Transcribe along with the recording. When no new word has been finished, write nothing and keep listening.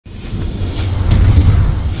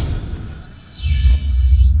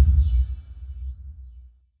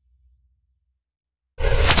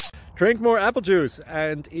Drink more apple juice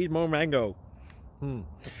and eat more mango.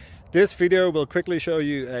 This video will quickly show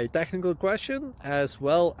you a technical question as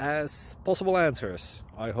well as possible answers.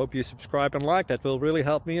 I hope you subscribe and like, that will really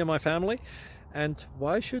help me and my family. And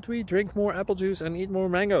why should we drink more apple juice and eat more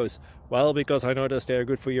mangoes? Well, because I noticed they're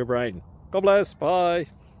good for your brain. God bless, bye!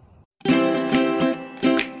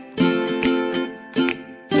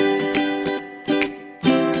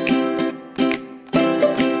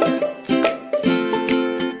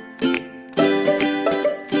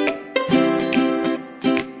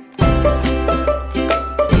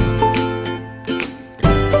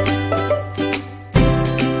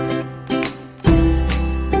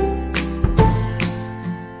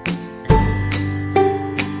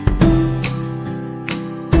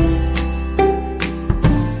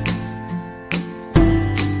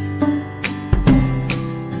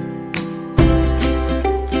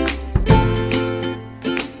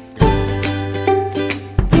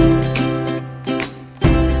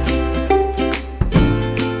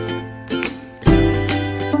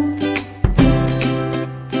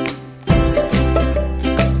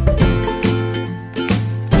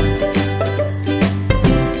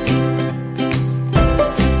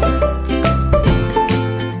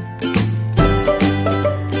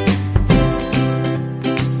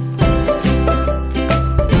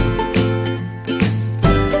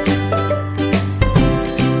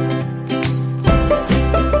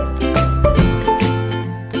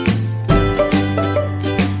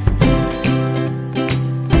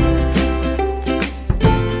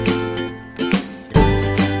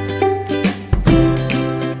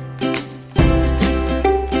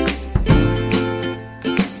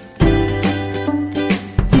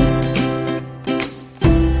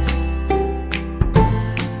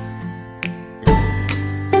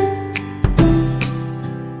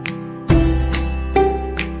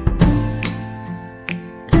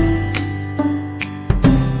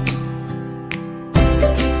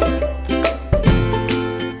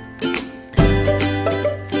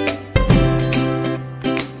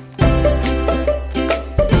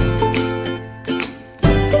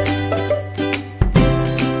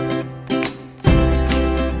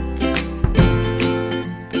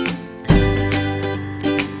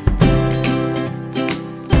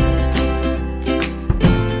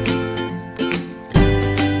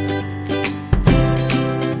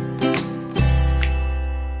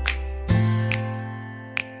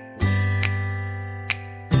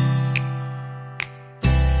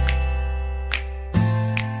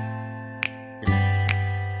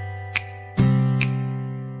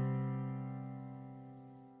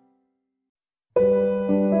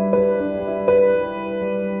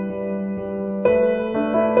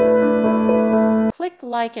 Click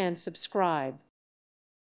like and subscribe.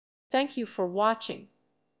 Thank you for watching.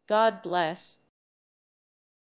 God bless.